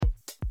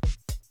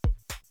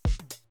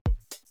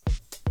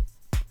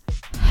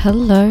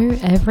Hello,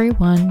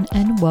 everyone,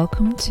 and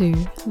welcome to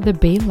the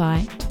Be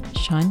Light,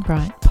 Shine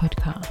Bright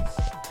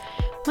podcast.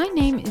 My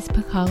name is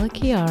Pakala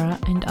Kiara,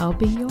 and I'll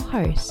be your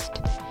host.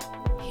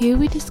 Here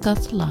we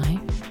discuss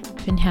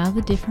life and how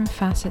the different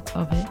facets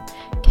of it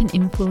can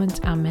influence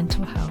our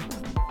mental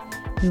health.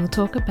 We will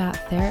talk about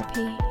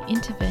therapy,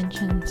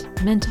 interventions,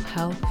 mental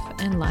health,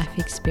 and life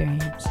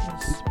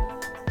experiences.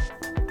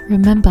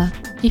 Remember,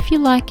 if you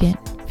like it,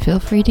 feel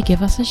free to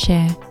give us a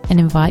share and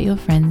invite your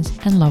friends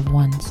and loved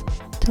ones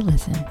to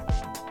listen.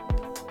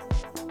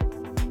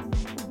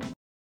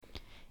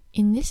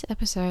 In this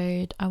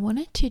episode, I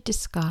wanted to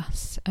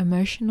discuss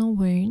emotional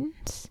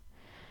wounds,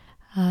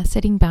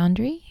 setting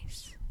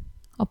boundaries,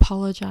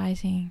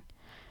 apologizing,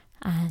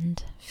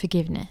 and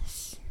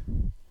forgiveness.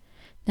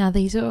 Now,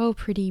 these are all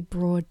pretty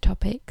broad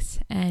topics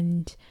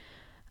and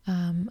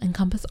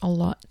encompass a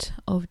lot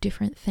of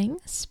different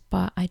things,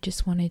 but I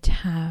just wanted to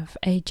have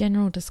a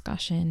general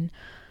discussion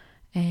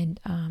and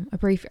a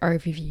brief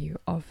overview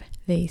of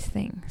these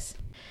things.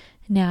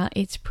 Now,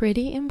 it's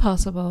pretty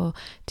impossible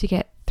to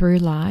get through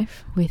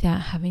life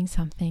without having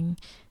something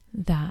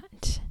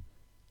that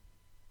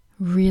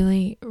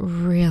really,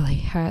 really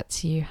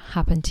hurts you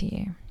happen to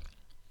you.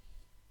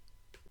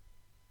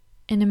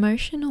 An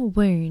emotional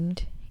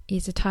wound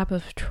is a type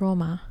of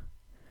trauma,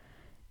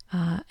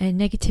 a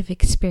negative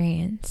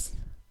experience,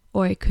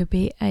 or it could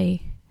be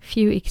a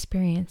few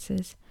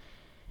experiences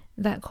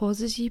that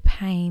causes you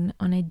pain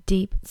on a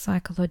deep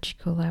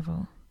psychological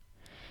level.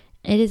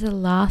 It is a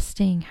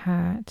lasting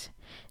hurt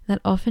that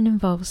often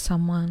involves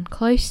someone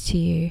close to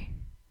you.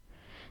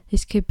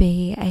 This could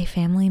be a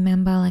family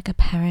member like a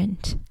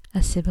parent,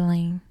 a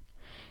sibling.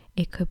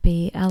 It could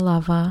be a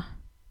lover,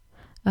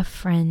 a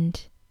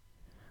friend,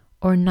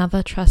 or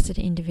another trusted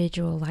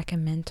individual like a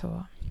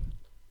mentor.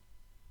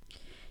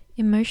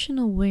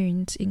 Emotional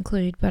wounds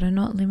include, but are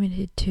not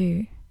limited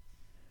to,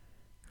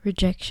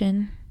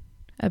 rejection,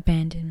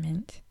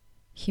 abandonment,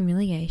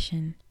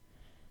 humiliation,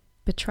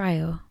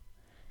 betrayal,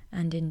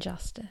 and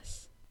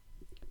injustice.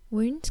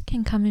 Wounds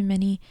can come in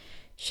many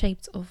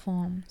shapes or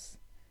forms.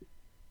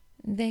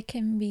 There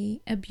can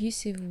be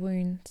abusive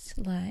wounds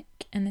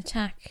like an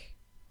attack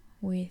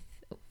with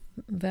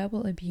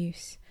verbal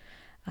abuse,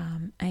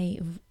 a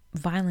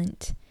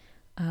violent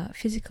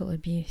physical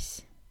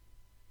abuse.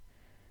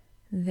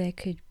 There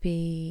could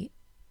be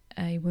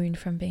a wound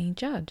from being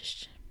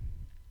judged.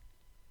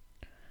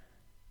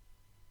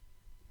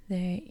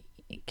 There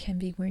can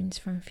be wounds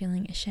from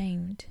feeling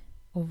ashamed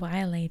or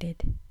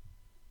violated.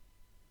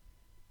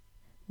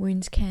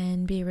 Wounds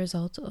can be a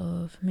result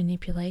of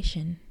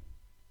manipulation,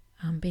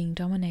 being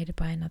dominated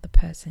by another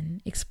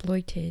person,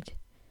 exploited,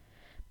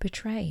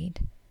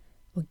 betrayed,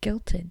 or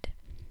guilted.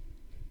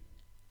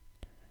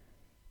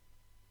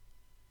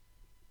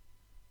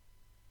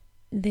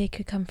 They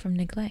could come from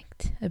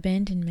neglect,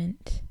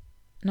 abandonment,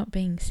 not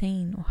being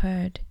seen or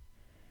heard.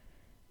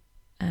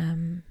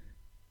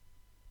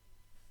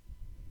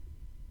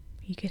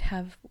 You could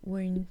have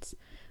wounds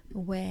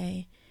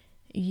where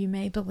you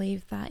may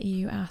believe that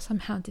you are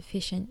somehow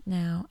deficient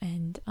now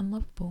and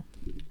unlovable.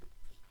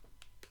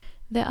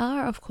 There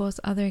are, of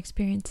course, other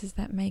experiences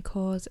that may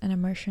cause an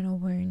emotional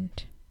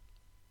wound.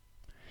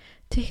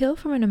 To heal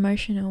from an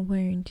emotional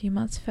wound, you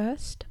must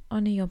first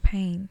honor your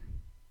pain.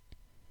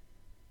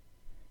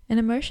 An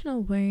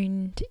emotional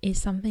wound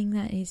is something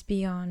that is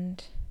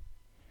beyond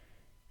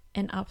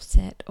an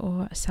upset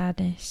or a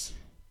sadness.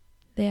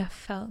 They are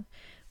felt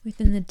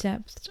within the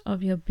depths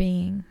of your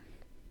being.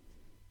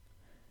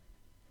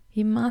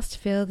 You must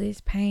feel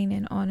this pain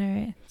and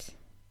honor it.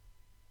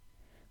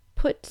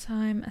 Put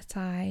time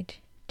aside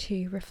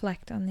to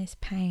reflect on this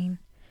pain.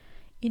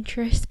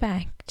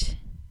 Introspect.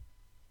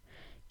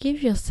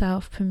 Give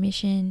yourself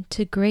permission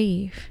to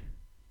grieve,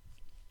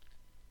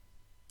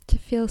 to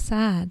feel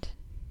sad.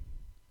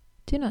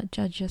 Do not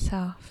judge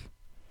yourself.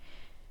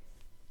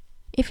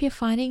 If you're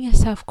finding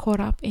yourself caught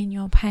up in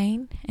your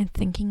pain and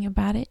thinking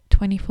about it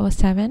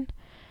 24/7,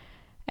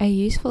 a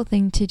useful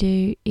thing to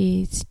do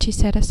is to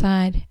set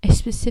aside a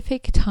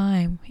specific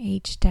time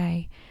each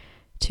day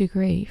to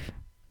grieve.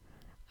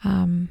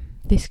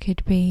 This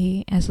could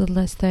be as little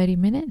as 30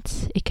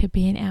 minutes. It could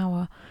be an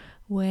hour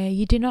where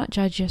you do not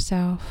judge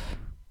yourself.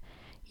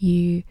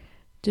 You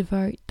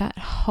devote that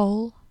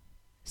whole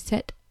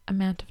set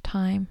amount of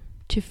time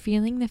to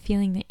feeling the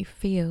feeling that you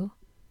feel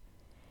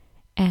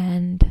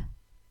and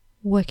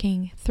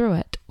working through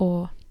it,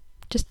 or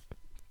just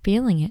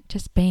feeling it,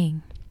 just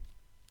being.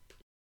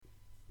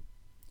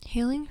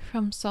 Healing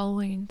from soul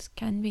wounds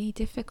can be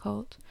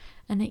difficult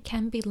and it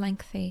can be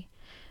lengthy,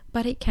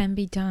 but it can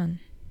be done.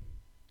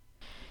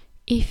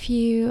 If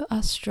you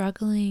are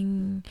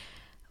struggling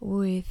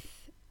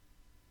with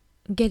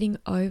getting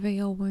over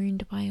your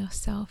wound by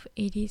yourself,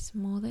 it is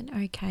more than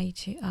okay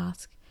to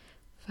ask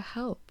for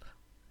help.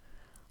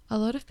 A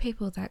lot of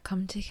people that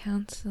come to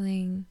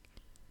counselling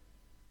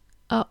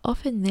are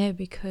often there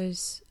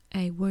because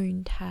a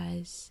wound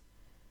has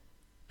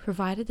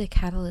provided the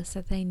catalyst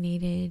that they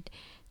needed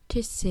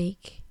to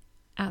seek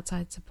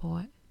outside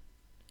support.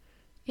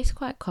 It's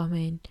quite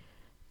common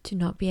to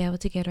not be able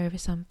to get over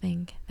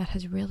something that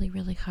has really,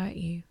 really hurt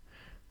you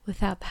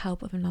without the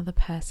help of another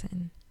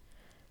person.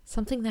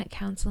 Something that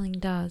counseling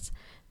does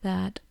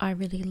that I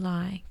really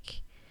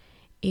like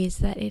is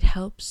that it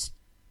helps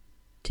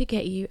to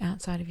get you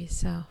outside of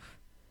yourself.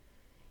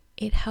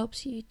 It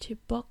helps you to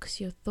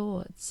box your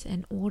thoughts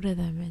and order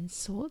them and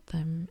sort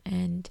them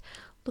and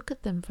look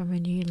at them from a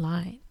new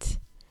light.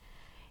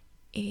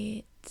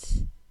 It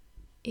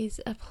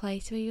is a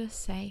place where you're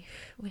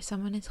safe, where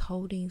someone is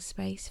holding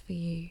space for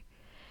you,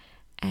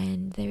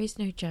 and there is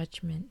no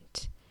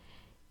judgment.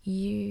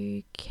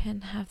 You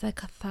can have the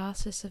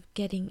catharsis of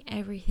getting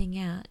everything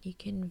out. You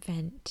can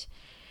vent.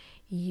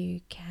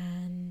 You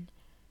can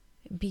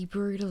be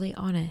brutally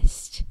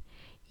honest.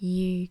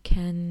 You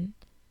can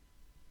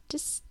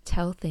just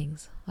tell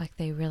things like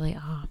they really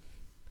are.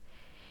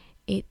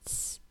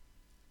 It's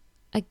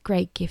a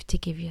great gift to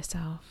give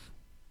yourself.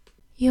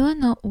 You are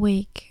not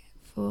weak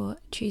for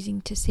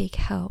choosing to seek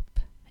help.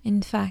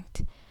 In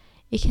fact,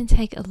 it can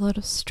take a lot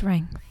of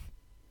strength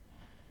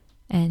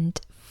and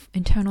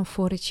internal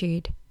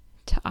fortitude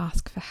to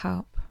ask for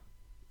help.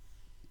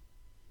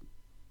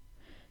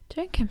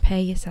 Don't compare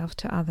yourself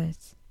to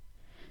others.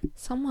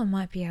 Someone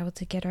might be able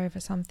to get over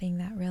something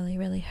that really,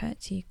 really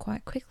hurts you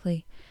quite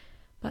quickly,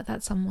 but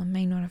that someone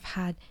may not have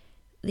had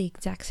the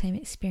exact same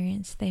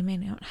experience. They may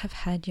not have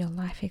had your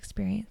life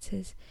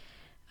experiences.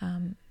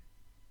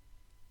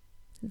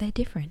 They're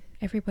different.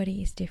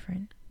 Everybody is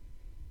different.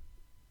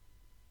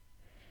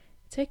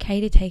 It's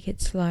okay to take it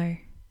slow.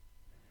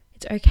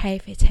 It's okay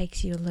if it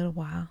takes you a little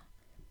while.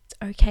 It's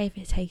okay if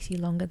it takes you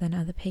longer than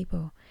other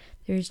people.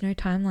 There is no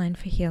timeline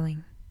for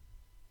healing.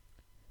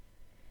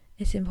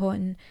 It's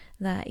important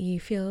that you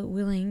feel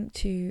willing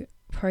to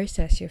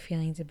process your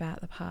feelings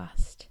about the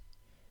past.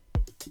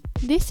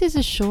 This is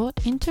a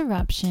short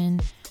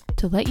interruption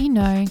to let you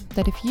know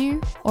that if you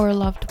or a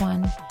loved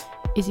one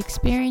is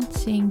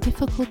experiencing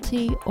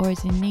difficulty or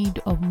is in need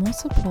of more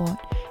support,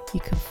 you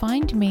can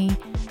find me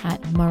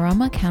at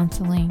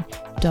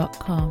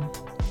maramacounselling.com.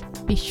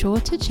 Be sure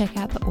to check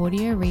out the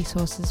audio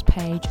resources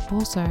page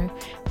also,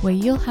 where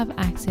you'll have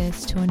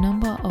access to a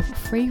number of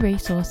free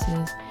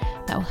resources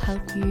that will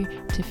help you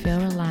to feel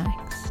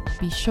relaxed.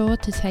 Be sure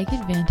to take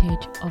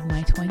advantage of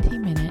my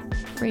 20-minute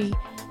free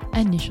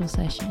initial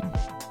session.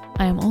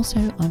 I am also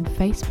on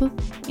Facebook,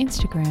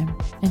 Instagram,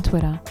 and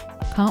Twitter.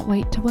 Can't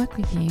wait to work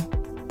with you.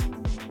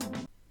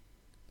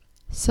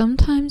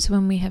 Sometimes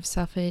when we have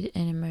suffered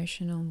an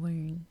emotional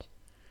wound,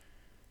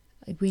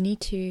 we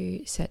need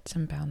to set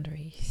some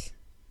boundaries.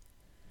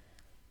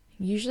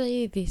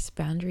 Usually this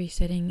boundary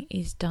setting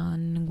is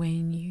done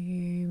when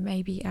you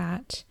may be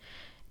at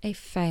a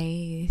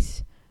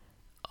phase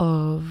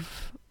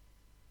of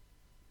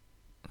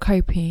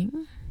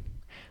coping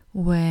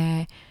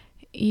where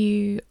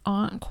you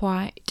aren't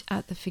quite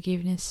at the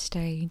forgiveness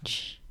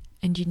stage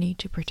and you need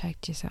to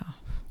protect yourself.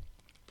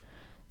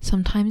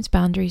 Sometimes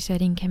boundary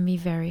setting can be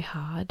very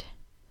hard.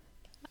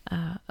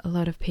 A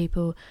lot of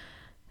people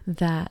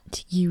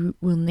that you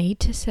will need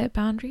to set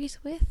boundaries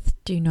with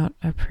do not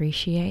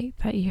appreciate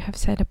that you have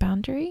set a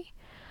boundary.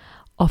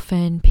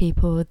 Often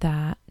people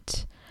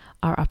that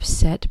are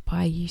upset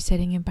by you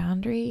setting a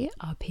boundary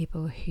are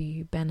people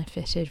who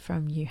benefited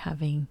from you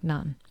having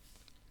none.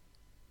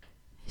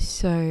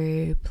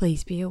 So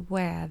please be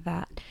aware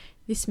that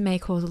this may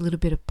cause a little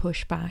bit of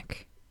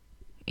pushback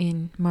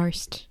in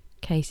most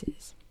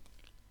cases.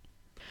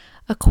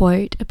 A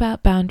quote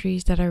about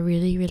boundaries that I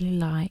really, really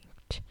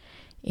liked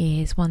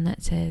is one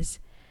that says,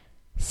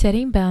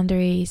 "Setting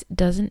boundaries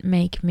doesn't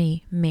make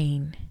me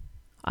mean.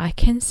 I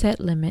can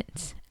set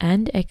limits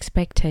and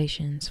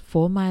expectations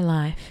for my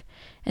life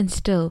and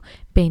still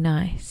be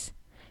nice.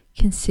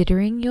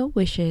 Considering your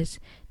wishes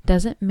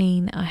doesn't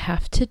mean I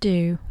have to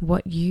do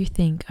what you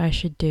think I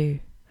should do.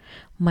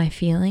 My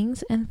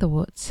feelings and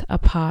thoughts are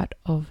part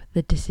of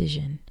the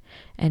decision,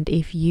 and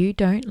if you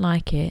don't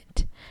like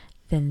it,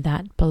 then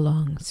that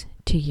belongs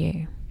to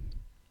you."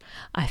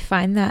 I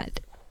find that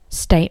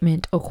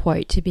statement or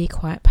quote to be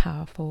quite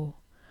powerful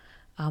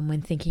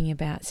when thinking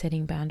about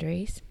setting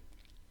boundaries.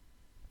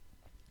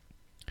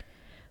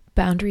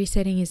 Boundary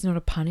setting is not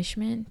a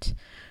punishment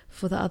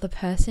for the other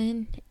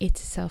person,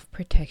 it's a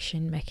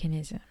self-protection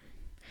mechanism.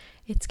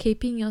 It's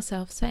keeping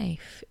yourself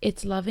safe.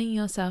 It's loving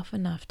yourself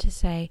enough to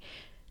say,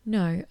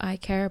 no, I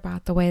care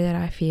about the way that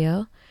I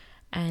feel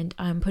and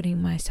I'm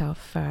putting myself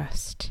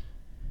first.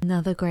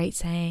 Another great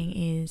saying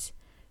is,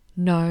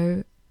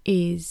 no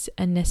is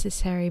a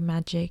necessary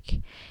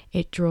magic.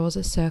 It draws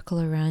a circle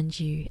around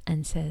you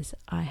and says,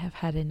 I have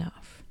had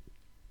enough.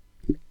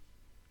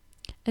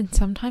 And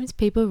sometimes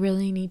people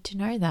really need to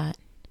know that.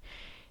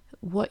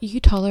 What you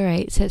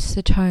tolerate sets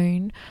the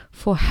tone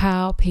for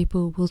how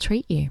people will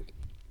treat you.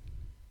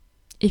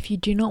 If you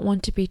do not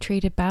want to be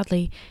treated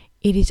badly,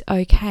 it is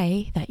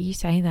okay that you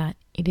say that.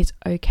 It is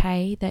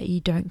okay that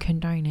you don't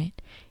condone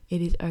it.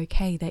 It is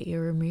okay that you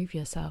remove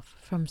yourself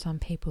from some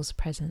people's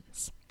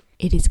presence.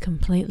 It is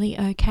completely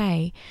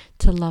okay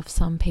to love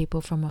some people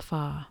from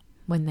afar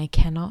when they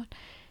cannot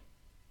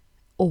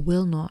or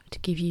will not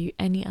give you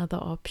any other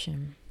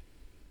option.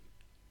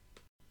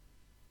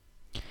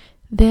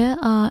 There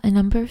are a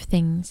number of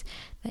things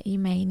that you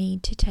may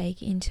need to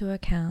take into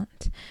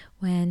account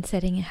when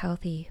setting a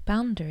healthy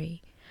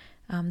boundary.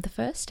 The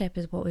first step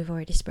is what we've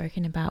already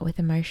spoken about with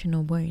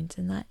emotional wounds,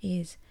 and that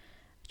is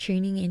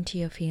tuning into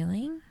your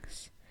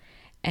feelings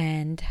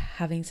and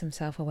having some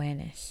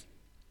self-awareness.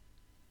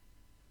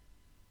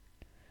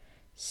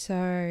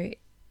 So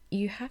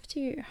you have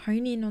to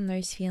hone in on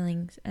those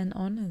feelings and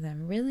honor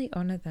them, really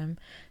honor them.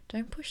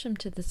 Don't push them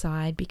to the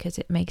side because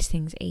it makes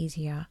things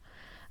easier.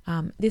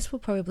 This will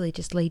probably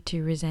just lead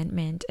to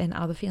resentment and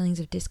other feelings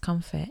of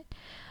discomfort.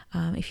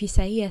 If you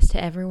say yes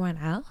to everyone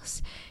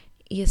else,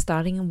 you're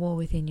starting a war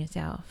within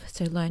yourself.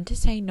 So learn to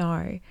say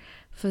no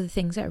for the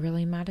things that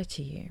really matter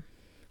to you.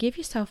 Give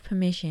yourself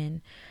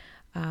permission.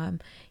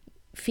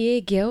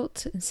 Fear,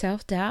 guilt, and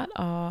self-doubt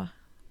are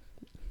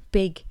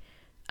big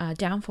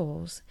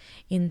downfalls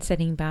in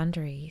setting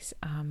boundaries.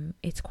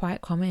 It's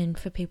quite common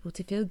for people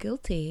to feel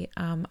guilty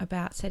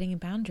about setting a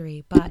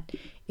boundary, but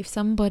if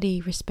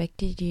somebody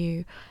respected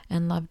you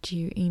and loved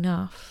you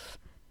enough,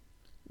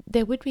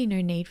 there would be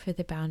no need for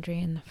the boundary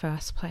in the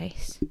first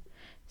place.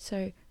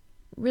 So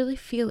really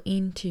feel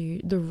into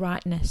the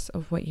rightness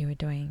of what you are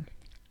doing.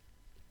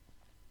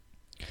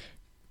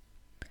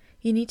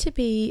 You need to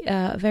be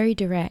very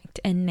direct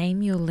and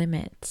name your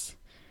limits.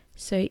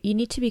 So you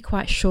need to be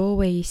quite sure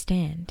where you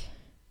stand.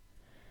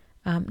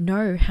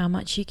 Know how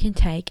much you can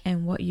take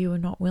and what you are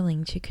not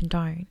willing to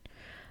condone.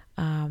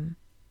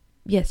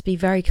 Yes, be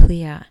very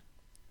clear.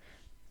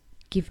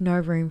 Give no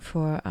room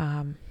for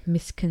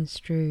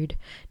misconstrued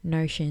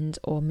notions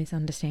or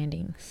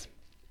misunderstandings.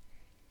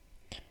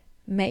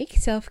 Make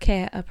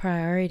self-care a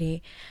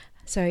priority.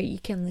 So you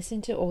can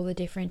listen to all the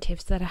different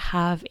tips that I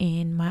have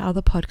in my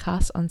other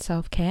podcasts on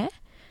self-care.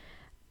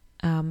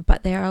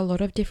 But there are a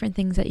lot of different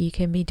things that you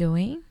can be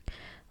doing,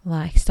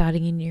 like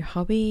starting a new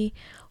hobby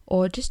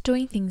or just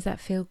doing things that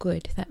feel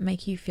good, that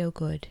make you feel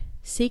good.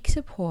 Seek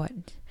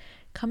support.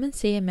 Come and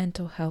see a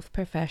mental health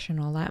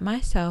professional like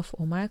myself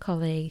or my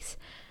colleagues.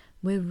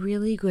 We're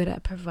really good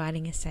at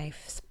providing a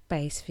safe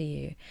space for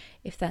you.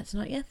 If that's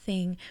not your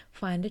thing,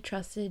 find a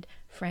trusted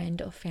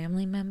friend or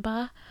family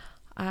member.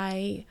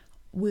 I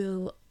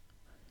will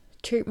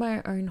toot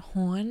my own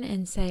horn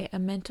and say a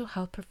mental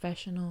health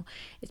professional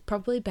is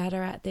probably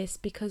better at this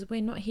because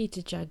we're not here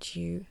to judge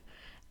you,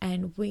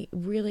 and we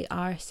really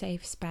are a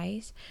safe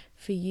space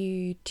for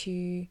you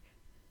to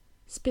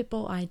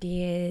spitball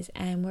ideas,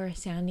 and we're a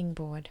sounding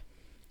board.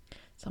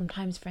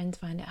 Sometimes friends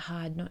find it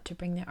hard not to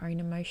bring their own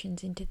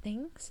emotions into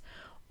things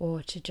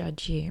or to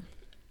judge you.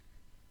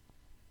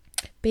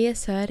 Be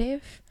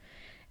assertive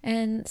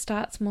and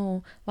start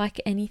small.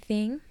 Like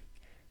anything,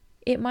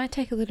 it might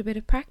take a little bit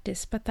of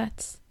practice, but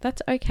that's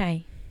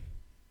okay.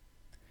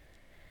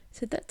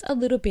 So that's a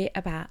little bit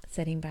about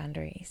setting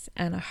boundaries,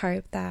 and I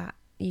hope that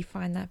you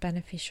find that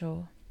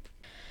beneficial.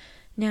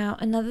 Now,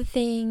 another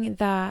thing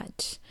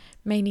that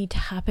may need to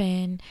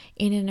happen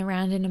in and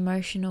around an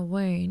emotional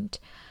wound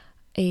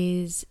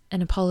is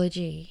an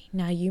apology.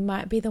 Now, you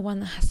might be the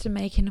one that has to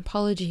make an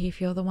apology if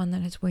you're the one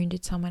that has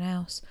wounded someone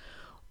else,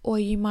 or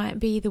you might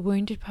be the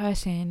wounded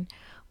person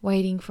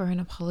waiting for an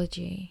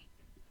apology.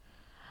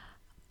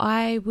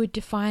 I would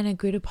define a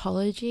good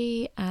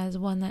apology as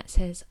one that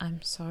says,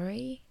 I'm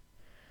sorry.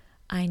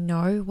 I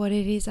know what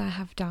it is I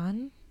have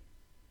done.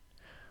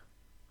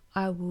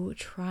 I will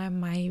try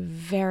my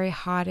very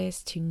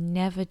hardest to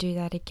never do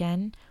that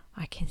again.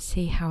 I can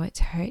see how it's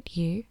hurt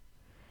you.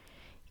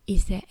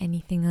 Is there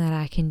anything that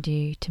I can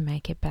do to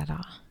make it better?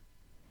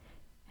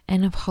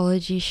 An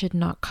apology should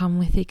not come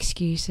with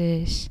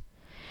excuses.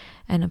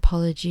 An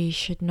apology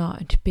should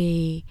not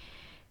be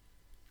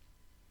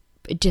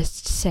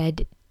just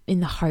said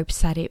in the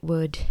hopes that it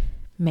would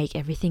make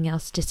everything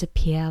else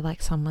disappear,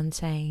 like someone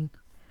saying,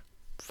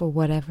 for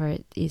whatever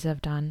it is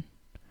I've done.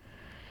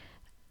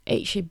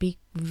 It should be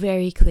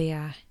very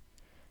clear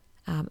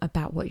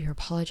about what you're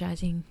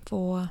apologizing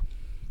for.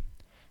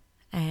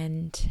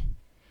 And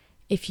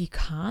if you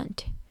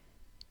can't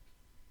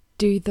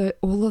do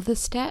all of the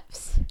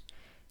steps,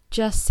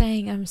 just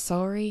saying I'm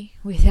sorry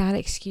without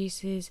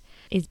excuses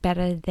is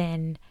better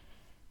than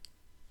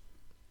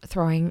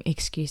throwing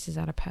excuses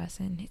at a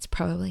person. It's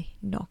probably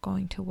not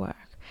going to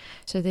work.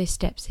 So those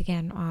steps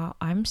again are,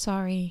 I'm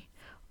sorry,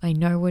 I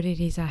know what it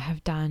is I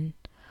have done.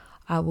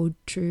 I will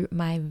do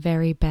my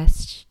very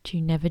best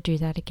to never do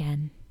that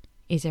again.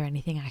 Is there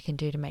anything I can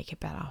do to make it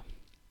better?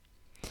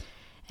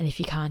 And if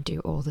you can't do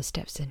all the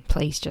steps, then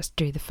please just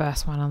do the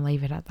first one and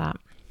leave it at that.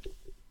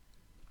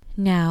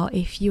 Now,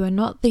 if you are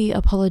not the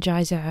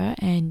apologizer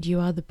and you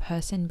are the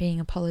person being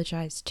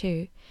apologized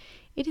to,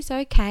 it is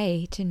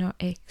okay to not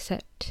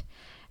accept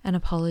an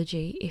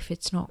apology if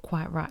it's not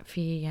quite right for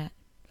you yet.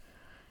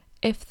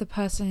 If the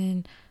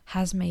person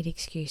has made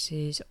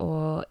excuses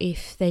or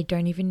if they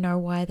don't even know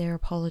why they're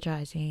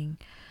apologizing,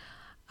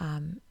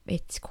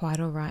 it's quite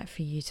alright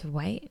for you to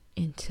wait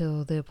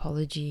until the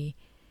apology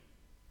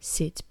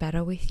sits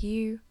better with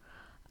you.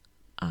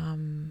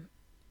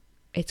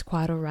 It's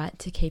quite alright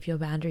to keep your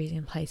boundaries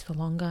in place for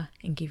longer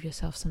and give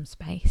yourself some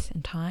space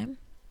and time.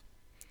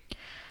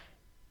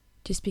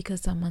 Just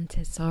because someone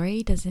says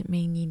sorry doesn't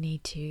mean you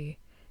need to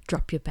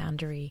drop your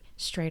boundary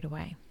straight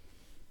away.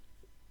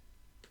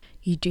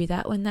 You do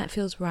that when that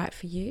feels right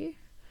for you,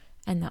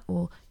 and that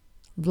will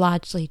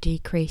largely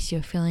decrease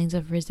your feelings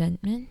of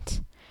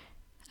resentment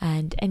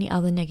and any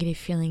other negative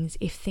feelings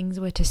if things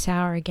were to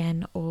sour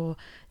again or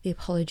the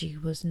apology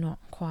was not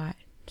quite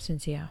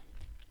sincere.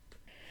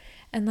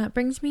 And that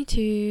brings me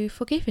to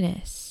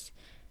forgiveness.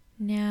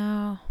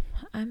 Now,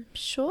 I'm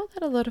sure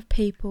that a lot of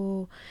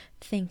people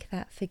think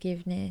that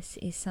forgiveness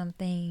is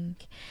something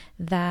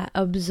that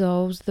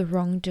absolves the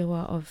wrongdoer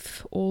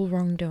of all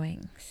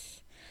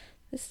wrongdoings.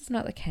 This is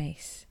not the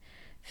case.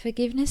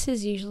 Forgiveness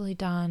is usually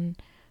done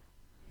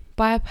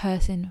by a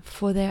person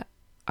for their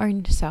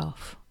own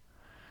self,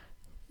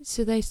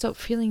 so they stop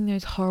feeling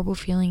those horrible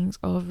feelings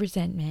of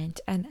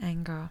resentment and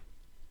anger.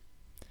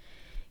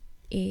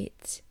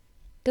 It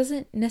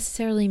doesn't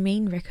necessarily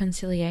mean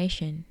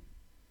reconciliation.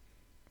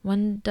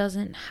 One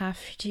doesn't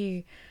have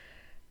to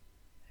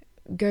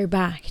go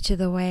back to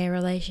the way a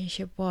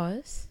relationship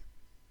was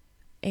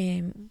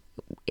and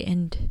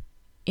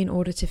in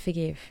order to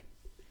forgive.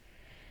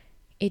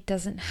 It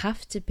doesn't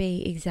have to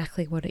be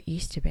exactly what it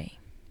used to be.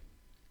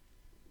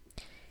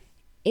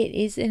 It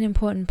is an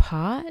important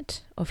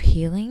part of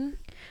healing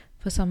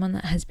for someone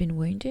that has been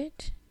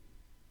wounded,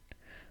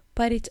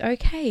 but it's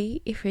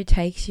okay if it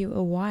takes you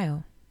a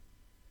while.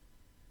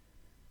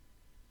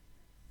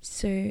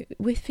 So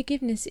with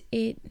forgiveness,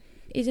 it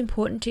is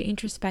important to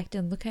introspect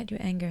and look at your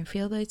anger and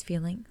feel those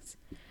feelings.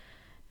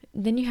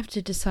 Then you have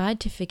to decide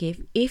to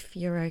forgive if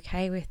you're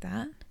okay with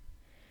that,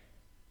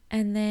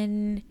 and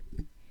then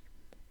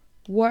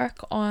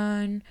work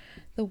on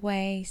the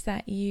ways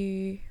that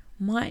you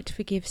might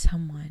forgive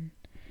someone,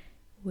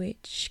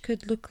 which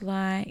could look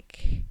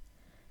like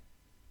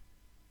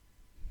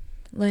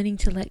learning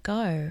to let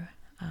go,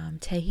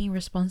 taking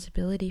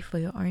responsibility for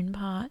your own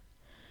part,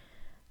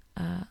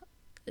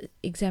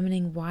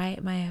 examining why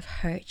it may have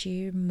hurt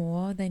you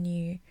more than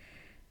you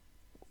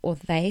or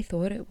they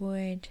thought it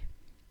would.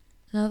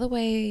 Another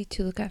way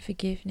to look at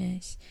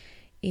forgiveness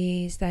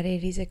is that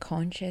it is a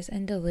conscious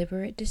and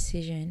deliberate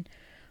decision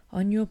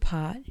on your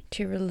part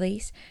to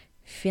release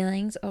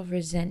feelings of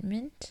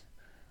resentment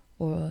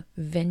or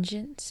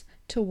vengeance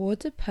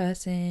towards a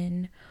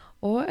person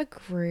or a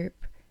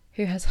group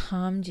who has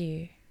harmed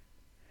you.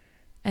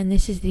 And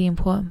this is the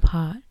important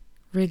part,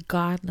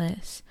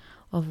 regardless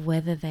of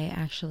whether they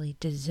actually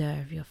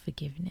deserve your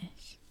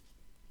forgiveness.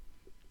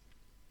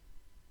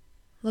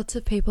 Lots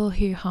of people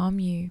who harm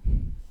you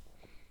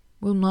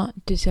will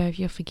not deserve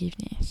your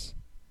forgiveness.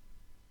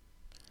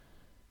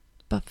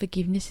 But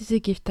forgiveness is a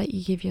gift that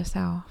you give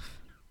yourself,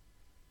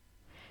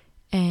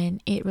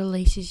 and it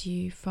releases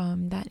you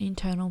from that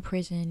internal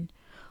prison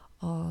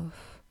of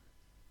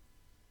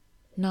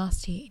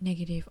nasty,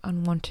 negative,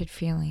 unwanted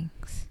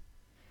feelings.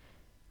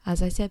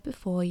 As I said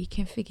before, you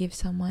can forgive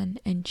someone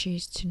and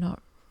choose to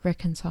not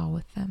reconcile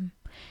with them.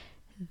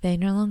 They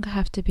no longer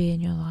have to be in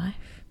your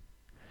life.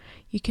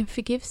 You can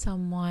forgive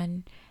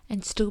someone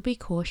and still be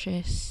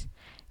cautious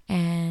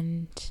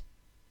and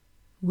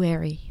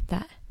wary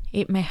that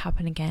it may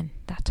happen again.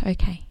 That's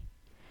okay.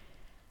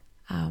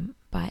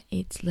 But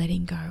it's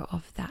letting go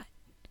of that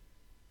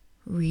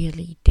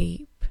really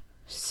deep,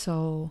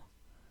 soul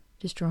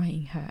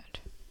destroying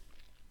hurt.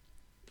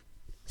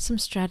 Some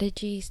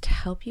strategies to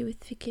help you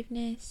with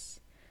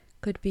forgiveness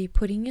could be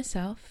putting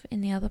yourself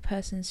in the other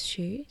person's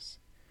shoes.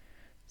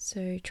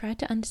 So try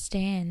to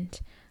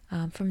understand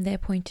from their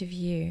point of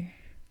view.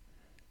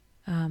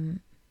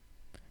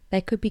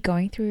 They could be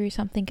going through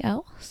something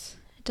else.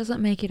 It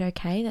doesn't make it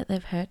okay that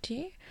they've hurt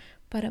you,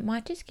 but it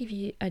might just give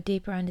you a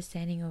deeper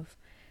understanding of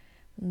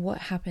what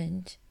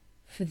happened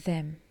for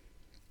them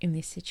in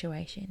this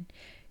situation.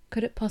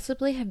 Could it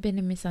possibly have been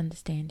a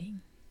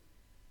misunderstanding?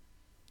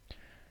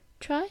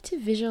 Try to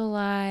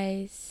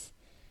visualize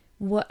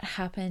what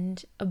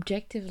happened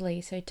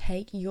objectively. So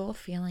take your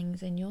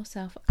feelings and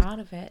yourself out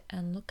of it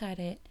and look at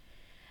it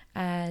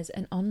as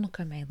an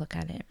onlooker may look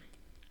at it.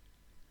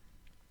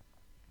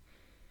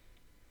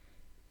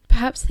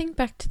 Perhaps think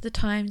back to the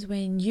times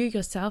when you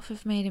yourself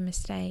have made a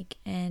mistake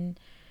and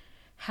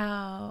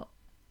how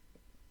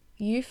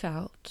you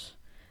felt.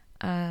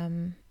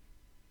 How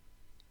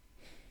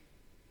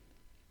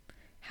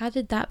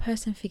did that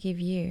person forgive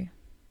you?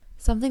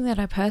 Something that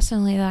I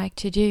personally like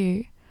to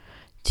do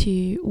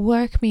to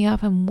work me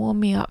up and warm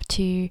me up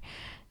to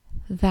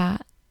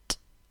that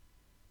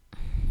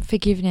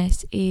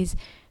forgiveness is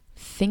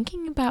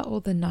thinking about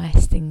all the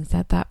nice things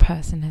that that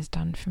person has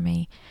done for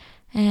me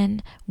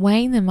and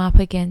weighing them up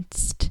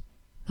against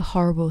the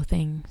horrible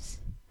things.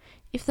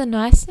 If the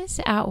niceness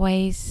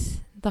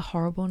outweighs the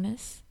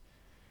horribleness,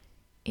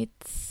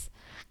 it's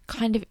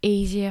kind of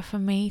easier for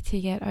me to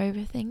get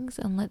over things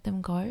and let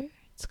them go.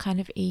 It's kind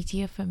of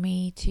easier for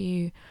me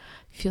to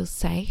feel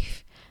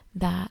safe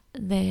that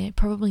they're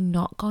probably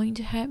not going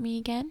to hurt me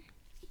again.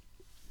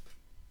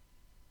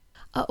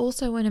 I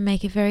also want to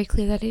make it very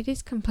clear that it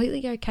is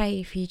completely okay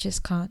if you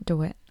just can't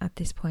do it at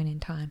this point in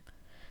time.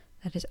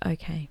 That is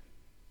okay.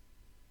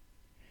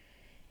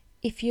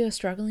 If you're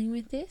struggling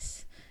with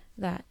this,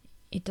 that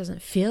it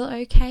doesn't feel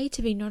okay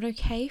to be not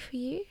okay for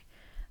you,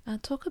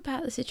 talk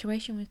about the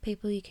situation with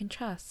people you can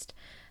trust.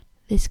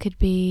 This could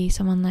be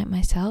someone like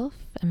myself,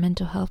 a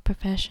mental health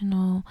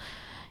professional,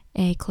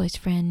 a close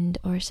friend,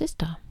 or a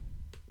sister.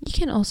 You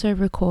can also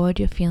record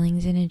your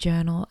feelings in a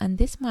journal, and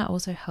this might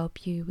also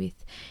help you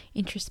with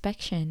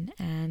introspection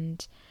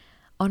and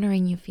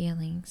honoring your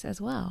feelings as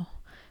well.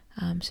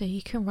 So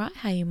you can write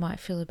how you might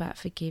feel about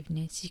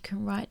forgiveness. You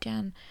can write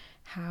down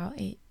how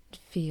it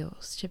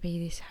feels to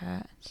be this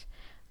hurt.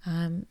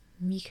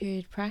 You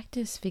could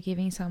practice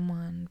forgiving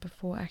someone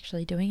before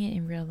actually doing it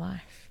in real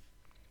life.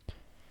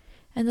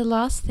 And the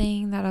last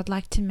thing that I'd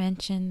like to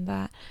mention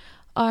that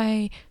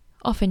I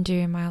often do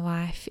in my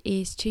life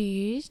is to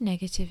use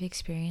negative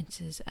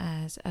experiences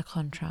as a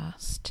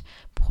contrast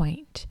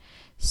point.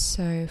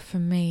 So for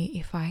me,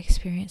 if I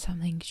experience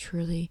something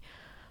truly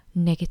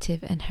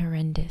negative and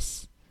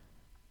horrendous,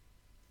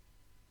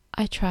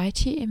 I try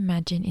to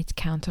imagine its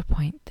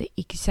counterpoint, the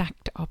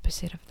exact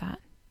opposite of that.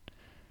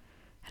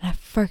 And I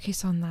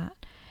focus on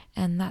that,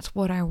 and that's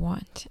what I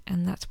want,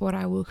 and that's what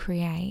I will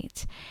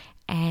create.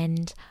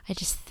 And I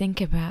just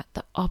think about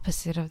the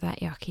opposite of that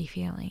yucky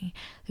feeling,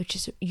 which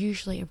is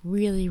usually a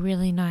really,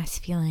 really nice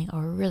feeling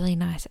or a really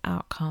nice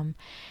outcome.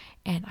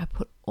 And I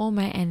put all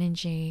my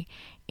energy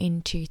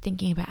into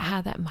thinking about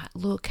how that might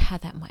look, how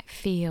that might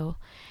feel.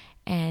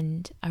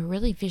 And I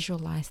really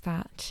visualize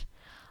that.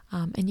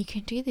 And you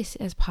can do this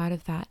as part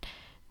of that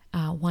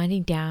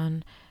winding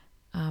down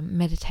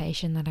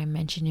meditation that I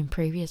mentioned in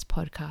previous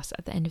podcasts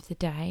at the end of the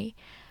day.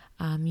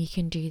 You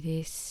can do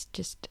this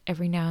just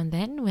every now and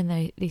then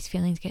when these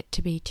feelings get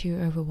to be too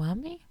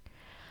overwhelming.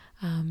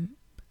 And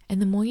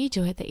the more you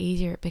do it, the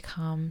easier it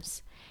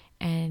becomes.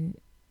 And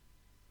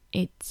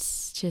it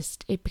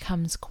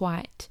becomes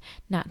quite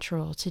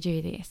natural to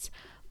do this.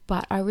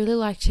 But I really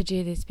like to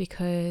do this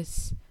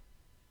because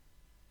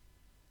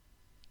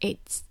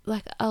it's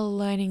like a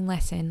learning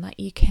lesson. Like,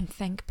 you can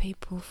thank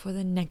people for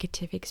the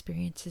negative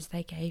experiences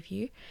they gave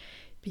you,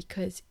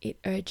 because it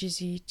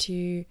urges you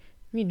to,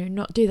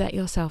 not do that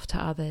yourself to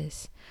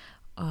others.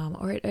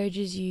 Or it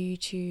urges you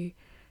to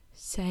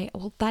say,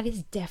 well, that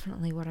is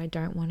definitely what I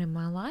don't want in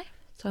my life,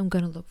 so I'm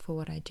going to look for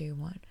what I do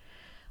want.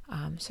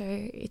 So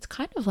it's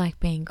kind of like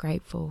being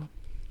grateful.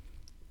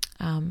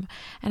 And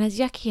as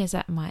yucky as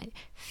that might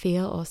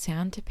feel or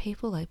sound to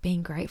people, like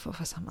being grateful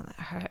for someone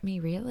that hurt me,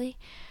 really,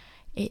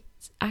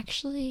 it's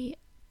actually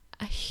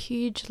a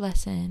huge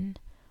lesson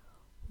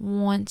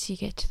once you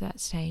get to that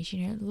stage.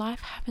 Life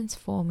happens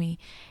for me.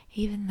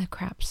 Even the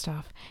crap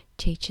stuff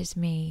teaches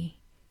me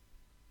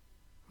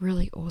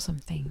really awesome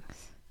things.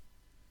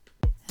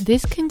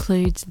 This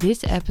concludes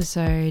this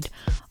episode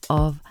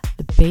of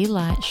the Be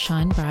Light,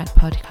 Shine Bright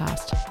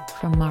podcast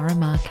from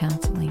Marama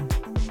Counselling.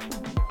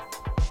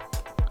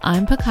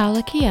 I'm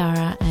Pakala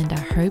Kiara, and I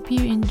hope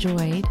you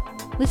enjoyed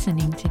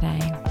listening today.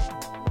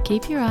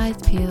 Keep your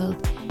eyes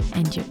peeled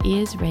and your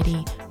ears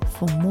ready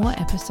for more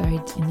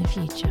episodes in the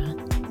future.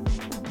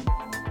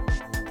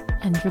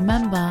 And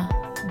remember,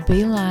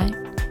 be light,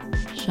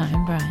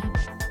 shine bright.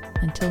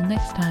 Until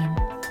next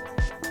time.